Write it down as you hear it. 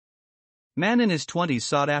Man in his 20s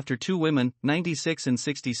sought after two women, 96 and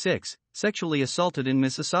 66, sexually assaulted in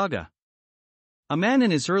Mississauga. A man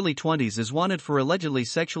in his early 20s is wanted for allegedly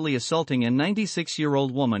sexually assaulting a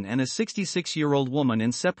 96-year-old woman and a 66-year-old woman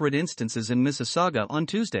in separate instances in Mississauga on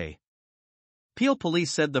Tuesday. Peel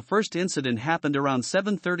police said the first incident happened around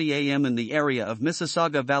 7:30 a.m. in the area of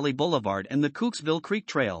Mississauga Valley Boulevard and the Cooksville Creek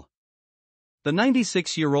Trail. The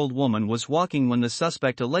 96-year-old woman was walking when the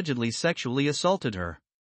suspect allegedly sexually assaulted her.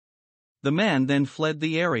 The man then fled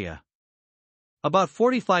the area. About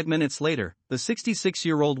 45 minutes later, the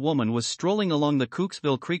 66-year-old woman was strolling along the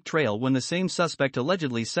Cooksville Creek Trail when the same suspect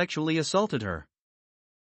allegedly sexually assaulted her.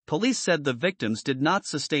 Police said the victims did not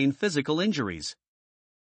sustain physical injuries.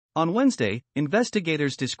 On Wednesday,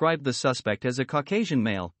 investigators described the suspect as a Caucasian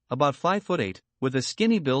male, about 5'8", with a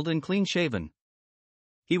skinny build and clean-shaven.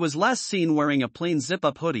 He was last seen wearing a plain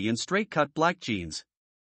zip-up hoodie and straight-cut black jeans.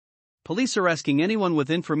 Police are asking anyone with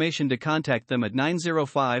information to contact them at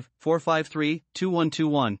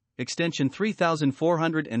 905-453-2121, extension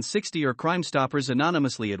 3460, or Crime Stoppers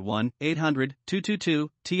anonymously at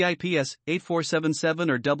 1-800-222-TIPS 8477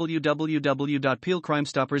 or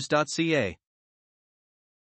www.peelcrimestoppers.ca.